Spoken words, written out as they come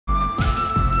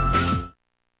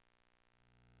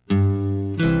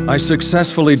I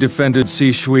successfully defended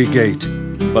Shui Gate,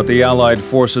 but the Allied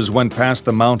forces went past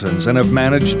the mountains and have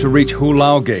managed to reach Hu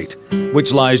Lao Gate,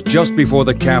 which lies just before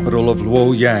the capital of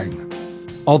Luoyang.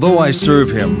 Although I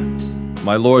serve him,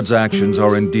 my lord's actions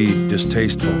are indeed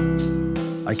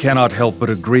distasteful. I cannot help but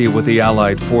agree with the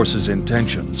Allied forces'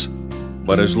 intentions.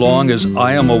 But as long as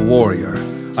I am a warrior,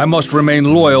 I must remain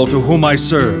loyal to whom I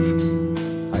serve.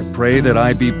 I pray that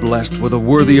I be blessed with a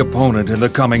worthy opponent in the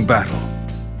coming battle.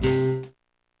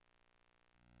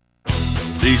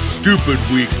 These stupid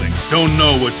weaklings don't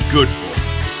know what's good for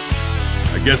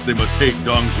them. I guess they must hate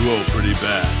Zhuo pretty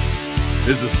bad.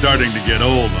 This is starting to get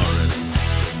old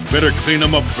already. Better clean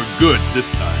them up for good this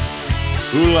time.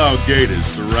 Hu Lao Gate is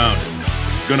surrounded.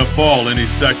 It's gonna fall any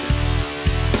second.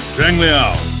 Zhang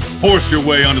Liao, force your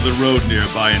way onto the road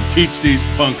nearby and teach these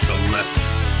punks a lesson.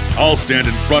 I'll stand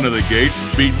in front of the gate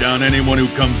and beat down anyone who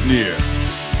comes near.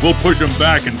 We'll push them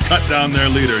back and cut down their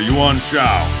leader, Yuan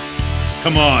Shao.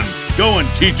 Come on, go and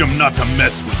teach them not to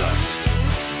mess with us.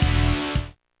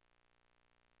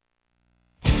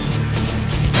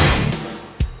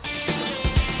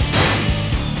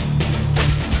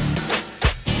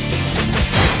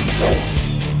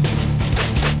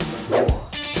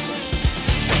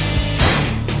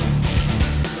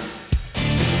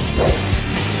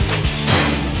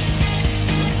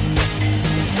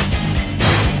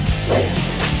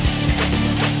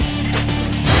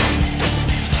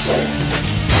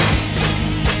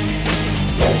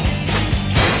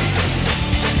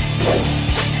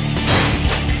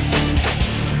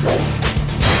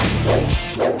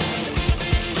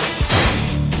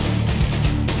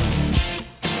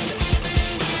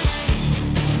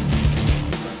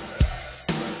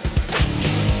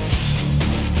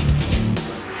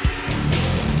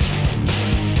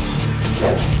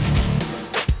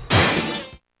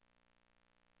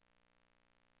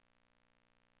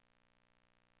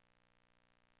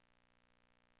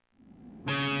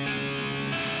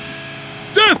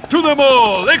 Death to them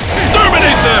all!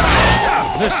 Exterminate them!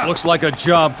 This looks like a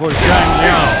job for Zhang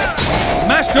Liao.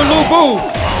 Master Liu Bei,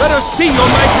 let us see your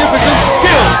magnificent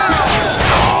skill!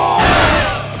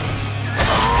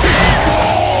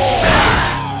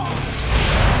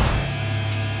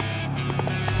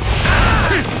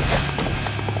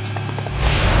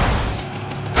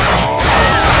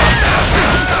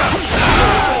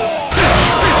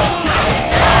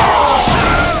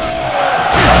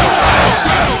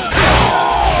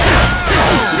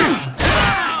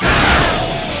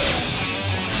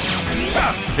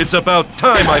 It's about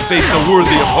time I faced a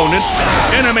worthy opponent.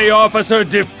 Enemy officer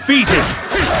defeated!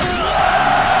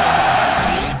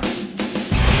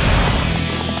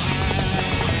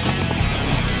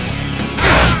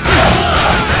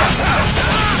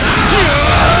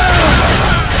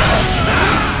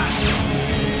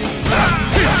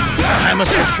 I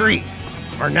must retreat.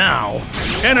 For now.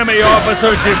 Enemy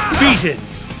officer defeated!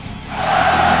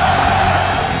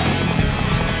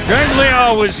 Zhang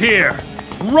Liao is here!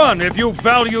 Run if you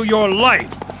value your life!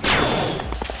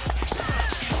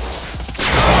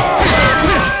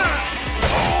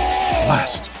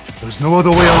 Blast! There's no other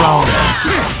way around.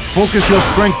 Focus your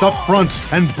strength up front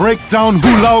and break down Hu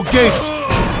Lao Gate!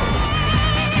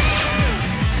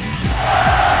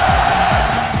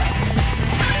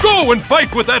 Go and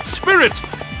fight with that spirit!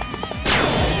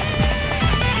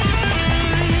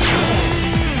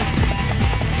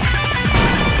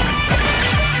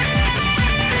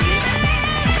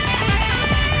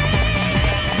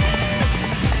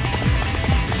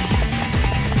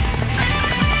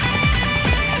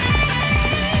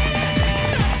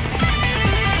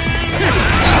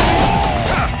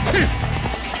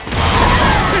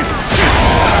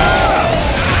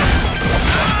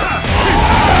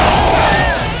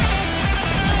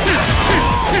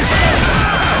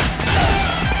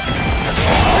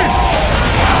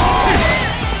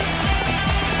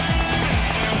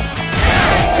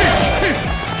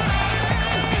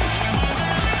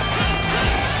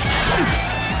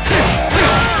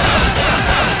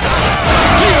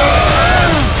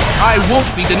 I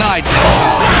won't be denied this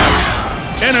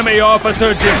time. Enemy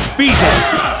officer defeated!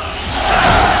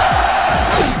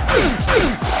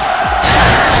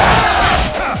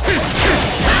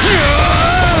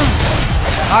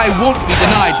 I won't be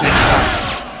denied this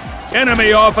time.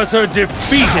 Enemy officer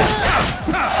defeated!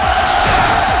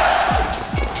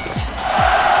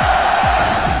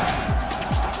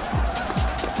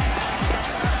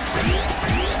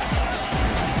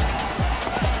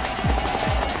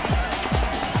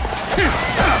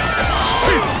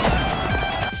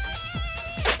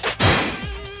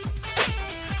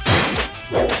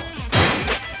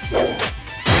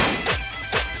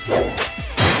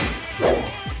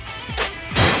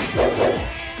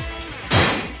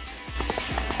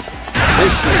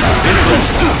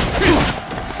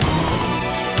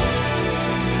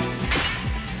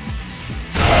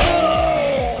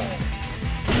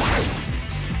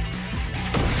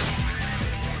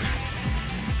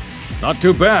 Not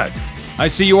too bad. I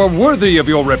see you are worthy of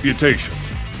your reputation.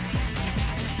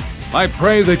 I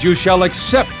pray that you shall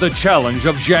accept the challenge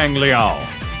of Zhang Liao.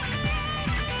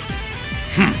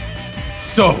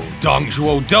 So, Dong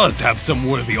Zhuo does have some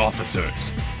worthy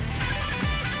officers.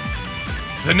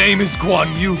 The name is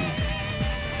Guan Yu,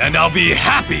 and I'll be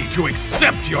happy to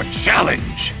accept your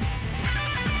challenge.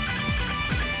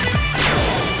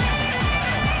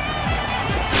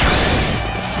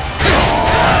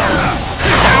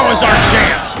 Now is our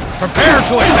chance. Prepare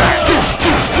to attack.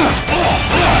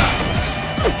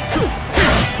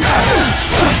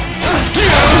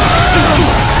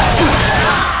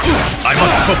 I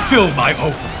must fulfill my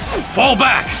oath. Fall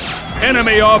back!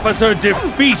 Enemy officer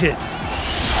defeated!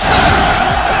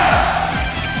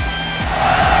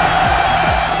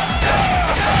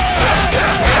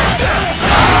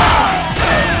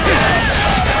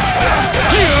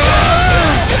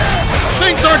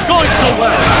 Things aren't going so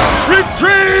well.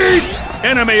 Retreat!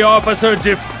 Enemy officer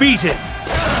defeated!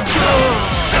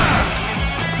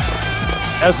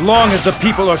 As long as the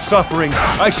people are suffering,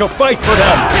 I shall fight for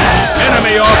them.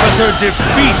 Enemy officer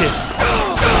defeated!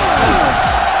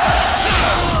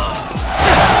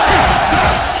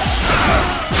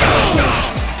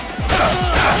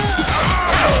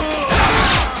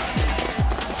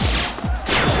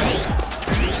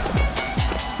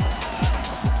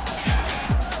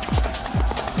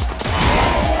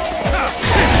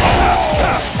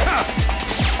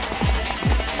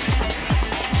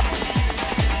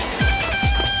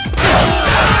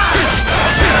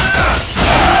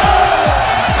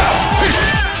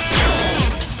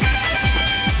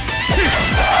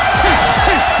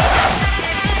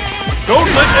 Don't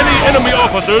let any enemy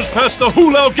officers pass the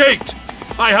Hu Lao Gate!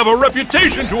 I have a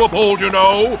reputation to uphold, you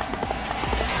know!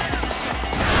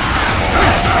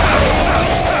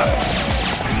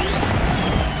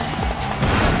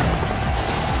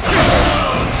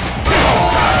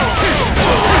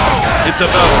 It's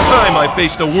about time I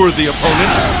faced a worthy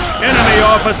opponent! Enemy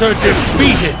officer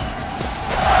defeated!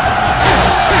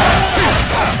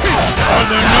 Are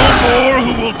there no more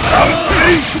who will challenge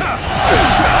me?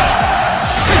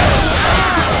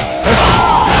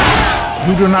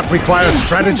 You do not require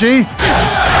strategy?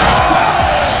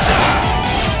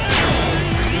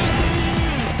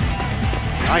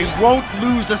 I won't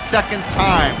lose a second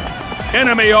time.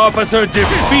 Enemy officer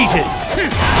defeated!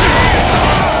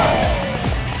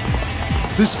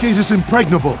 This gate is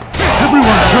impregnable.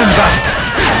 Everyone turn back!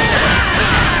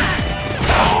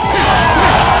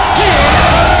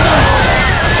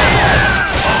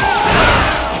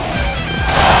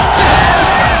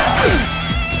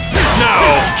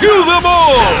 Now, kill them all!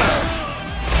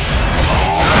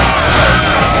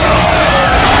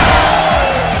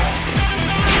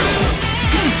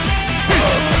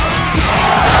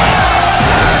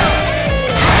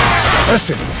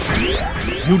 Listen,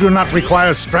 you do not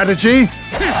require strategy?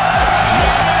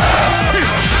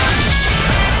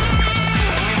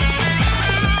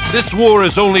 This war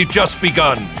has only just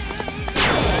begun.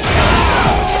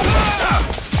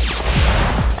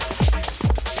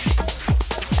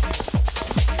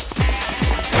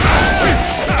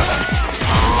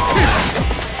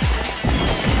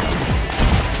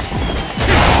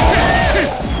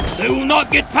 They will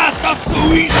not get past us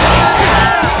so easily!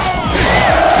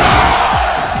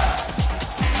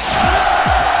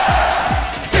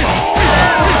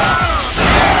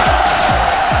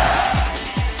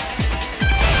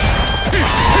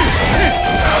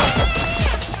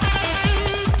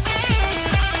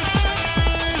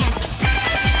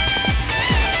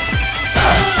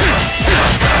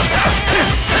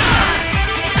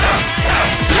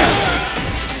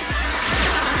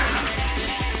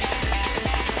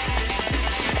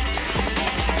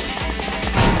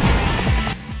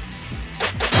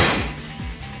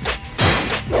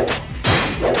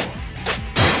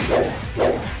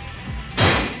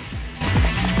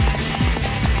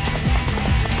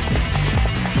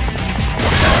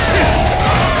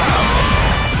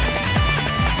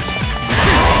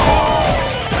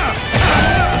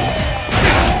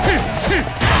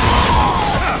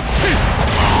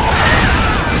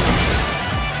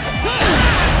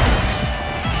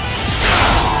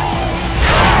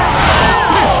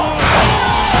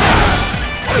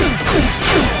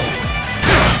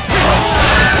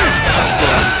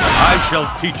 Shall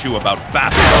teach you about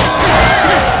battle.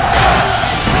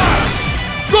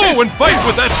 Go and fight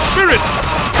with that spirit!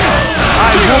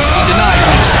 I won't be denied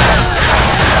this time.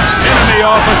 Enemy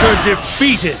officer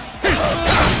defeated!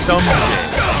 Someday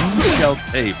you shall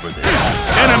pay for this.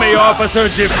 Enemy officer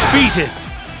defeated!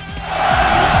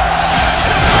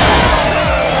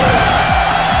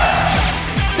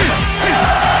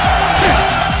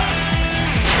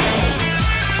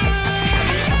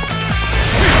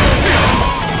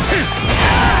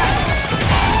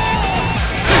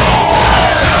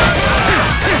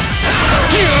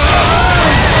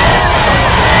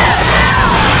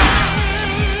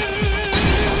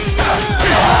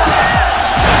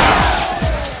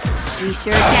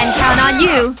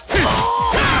 too.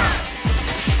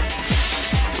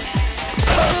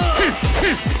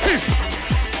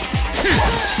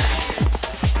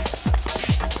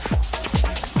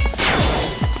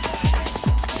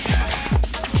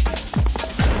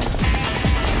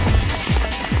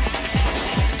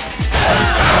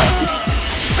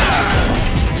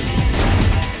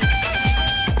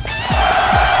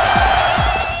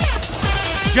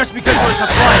 Just because we're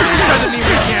supplying it doesn't mean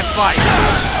we can't fight.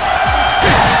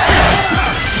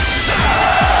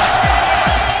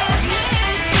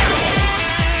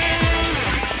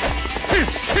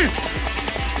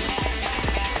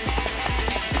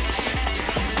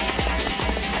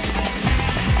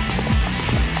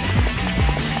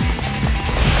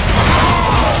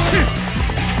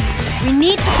 We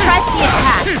need to press the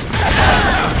attack.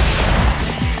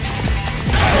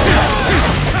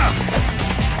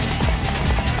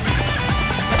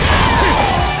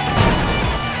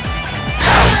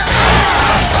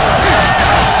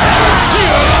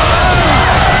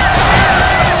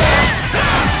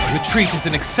 Retreat is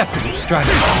an acceptable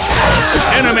strategy.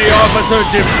 Enemy officer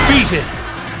defeated!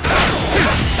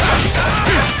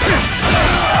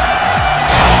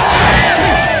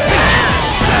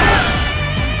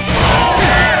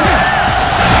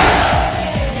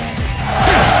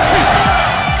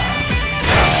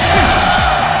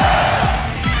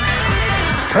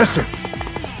 Impressive.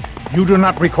 You do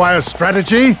not require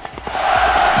strategy?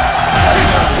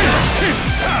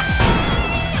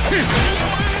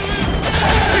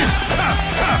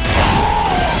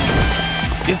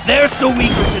 If they're so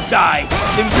eager to die,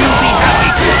 then we'll be happy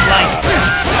to oblige them.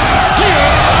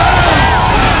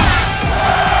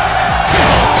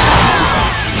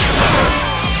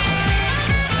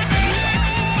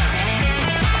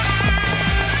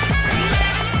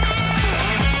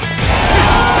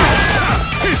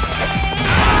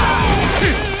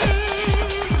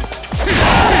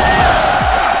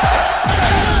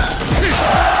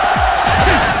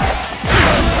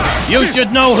 You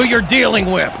should know who you're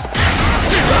dealing with.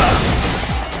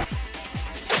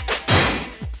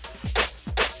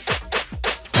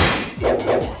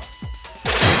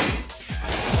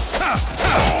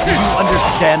 Do you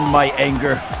understand my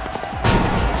anger?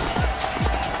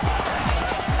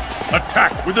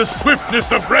 Attack with the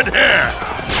swiftness of red hair!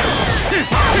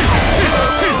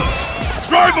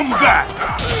 Drive them back!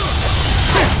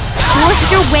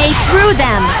 Force your way through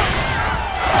them.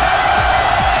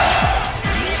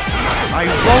 I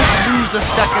won't lose a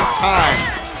second time.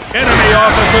 Enemy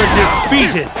officer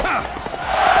defeated!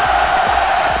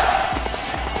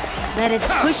 Let us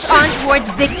push on towards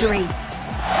victory.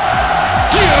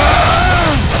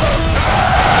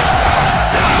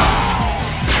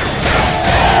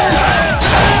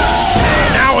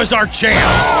 Now is our chance.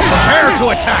 Prepare to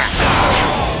attack.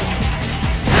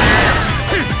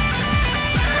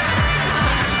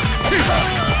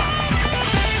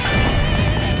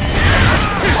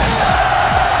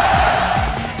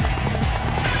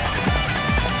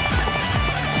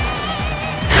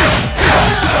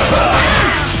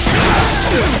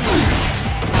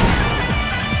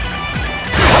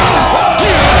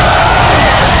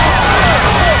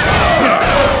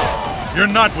 You're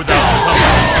not without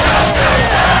something.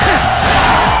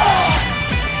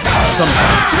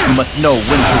 Sometimes you must know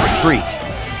when to retreat.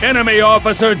 Enemy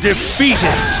officer defeated!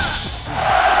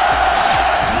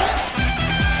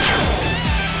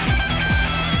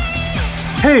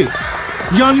 Hey!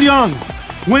 Liang!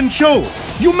 Yuan Shao!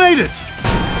 You made it!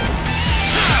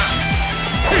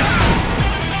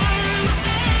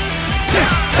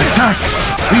 Attack!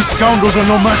 These scoundrels are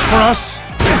no match for us!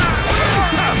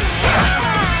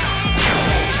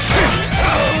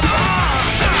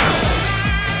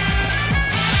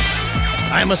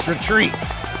 I must retreat.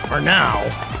 For now.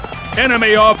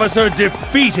 Enemy officer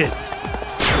defeated!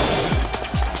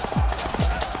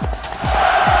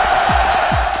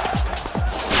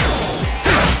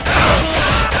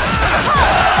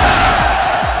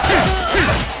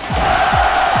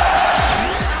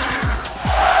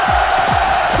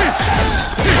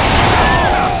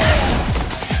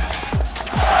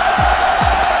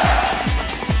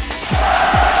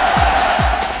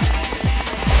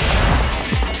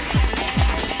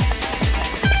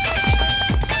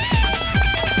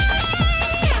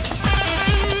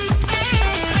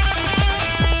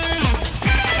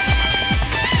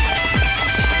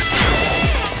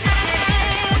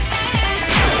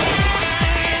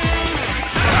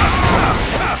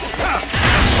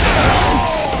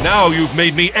 Now you've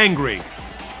made me angry. It's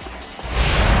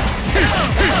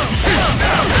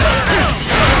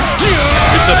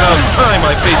about time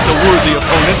I faced a worthy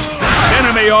opponent.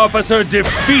 Enemy officer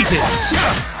defeated.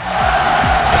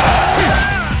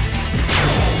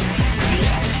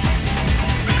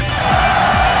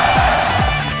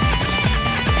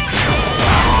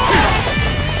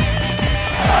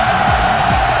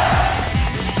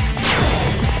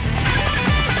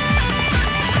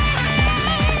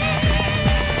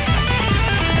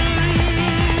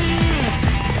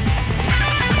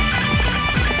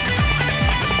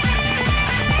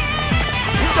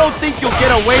 don't think you'll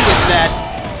get away with that.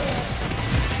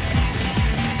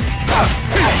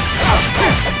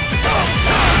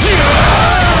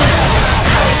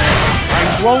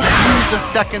 I won't lose a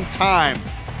second time.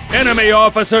 Enemy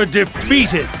officer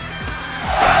defeated.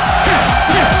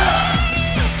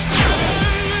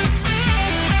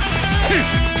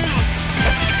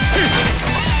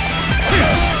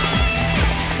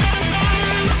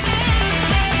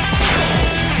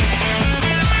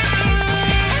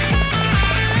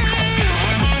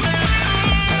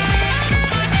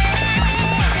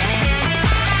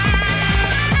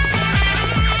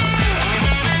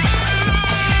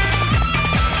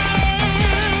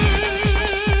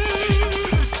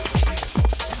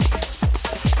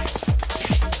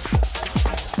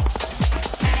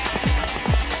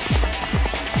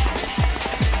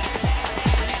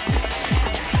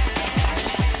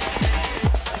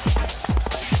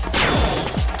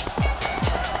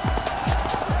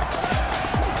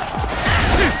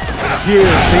 Here's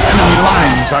the enemy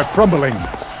lines are crumbling.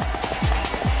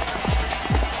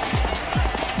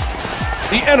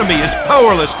 The enemy is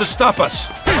powerless to stop us.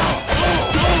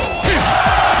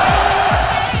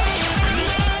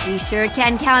 We sure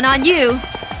can count on you.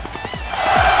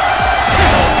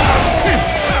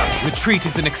 Retreat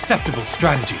is an acceptable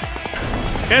strategy.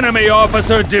 Enemy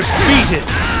officer defeated.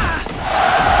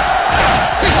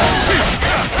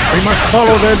 We must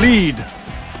follow their lead.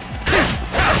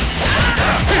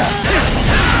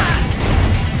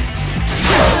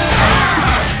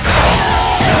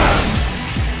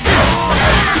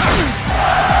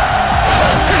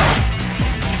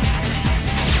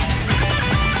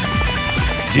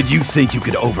 Did you think you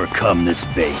could overcome this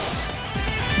base?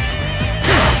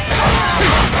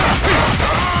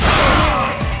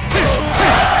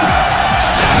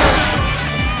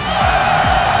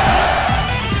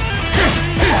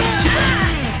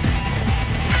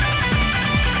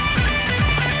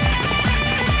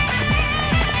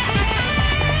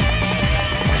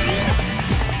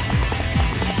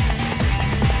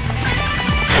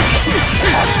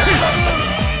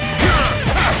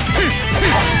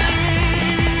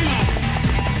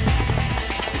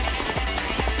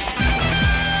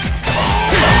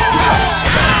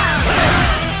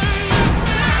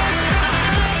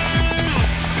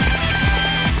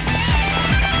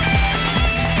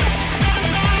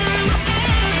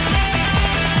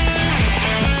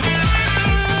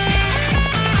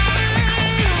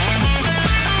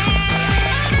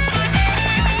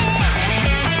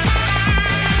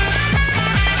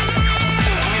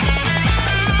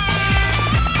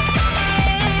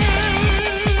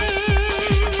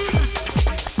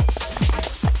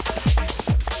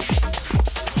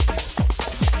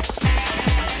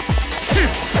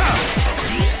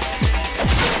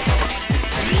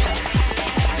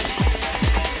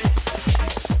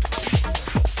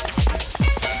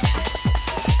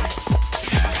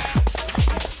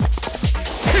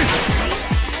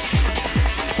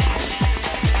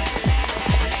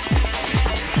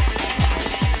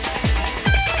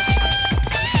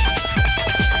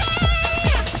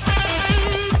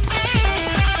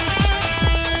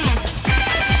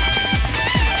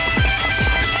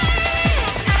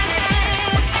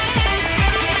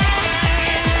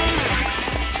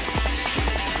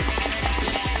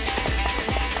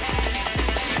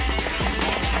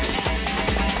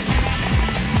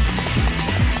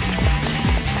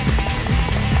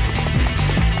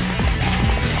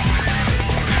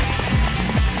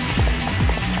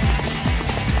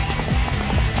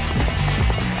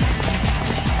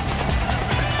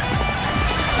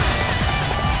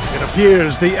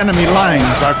 Here's the enemy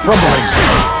lines are crumbling.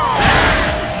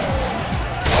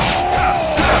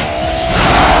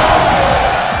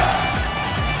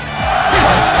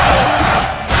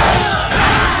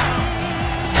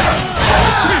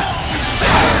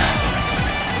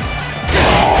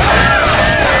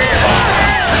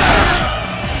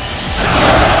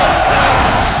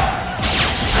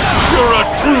 You're a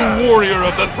true warrior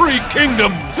of the Three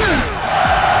Kingdoms!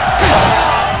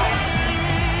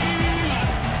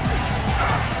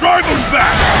 Drive them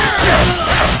back!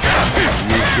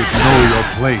 You should know your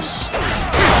place.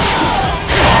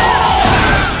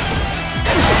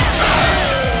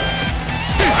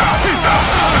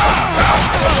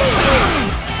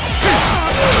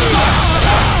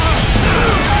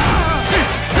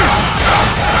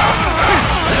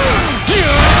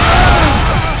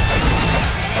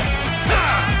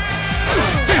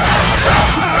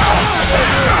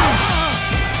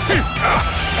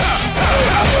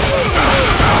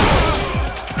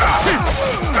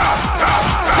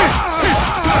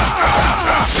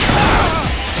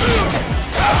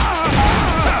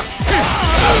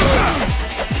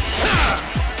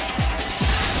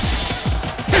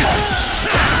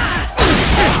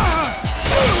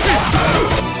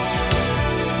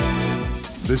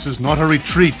 This is not a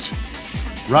retreat,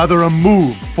 rather a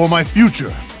move for my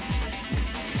future.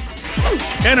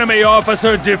 Enemy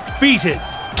officer defeated!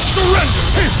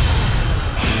 Surrender!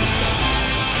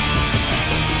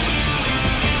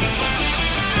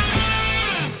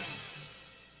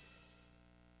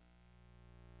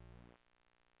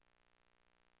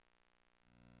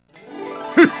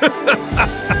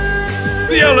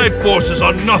 The Allied forces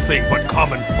are nothing but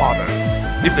common fodder.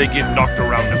 If they get knocked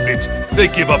around a bit, they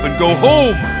give up and go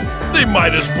home. They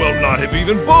might as well not have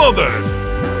even bothered.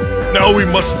 Now we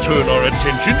must turn our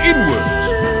attention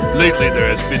inwards. Lately there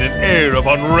has been an air of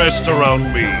unrest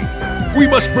around me. We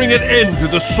must bring an end to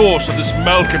the source of this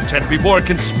malcontent before it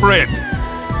can spread.